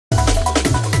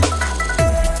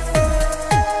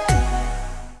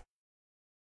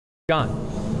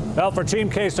John. Well, for Team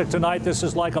Kasich tonight, this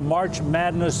is like a March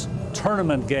Madness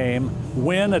tournament game.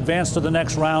 Win, advance to the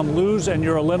next round, lose, and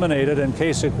you're eliminated, and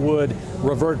Kasich would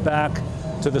revert back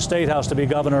to the State House to be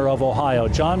governor of Ohio.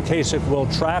 John Kasich will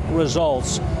track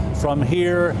results from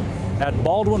here at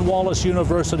Baldwin Wallace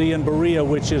University in Berea,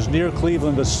 which is near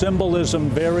Cleveland. The symbolism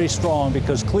very strong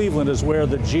because Cleveland is where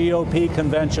the GOP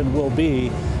convention will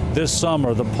be this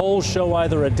summer. The polls show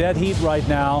either a dead heat right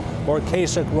now or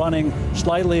Kasich running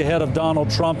slightly ahead of Donald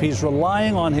Trump. He's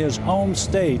relying on his home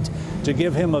state to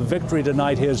give him a victory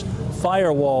tonight, his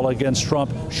firewall against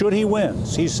Trump, should he win.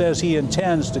 He says he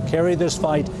intends to carry this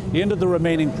fight into the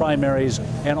remaining primaries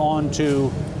and on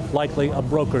to likely a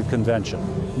brokered convention.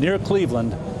 Near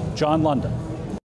Cleveland, John London.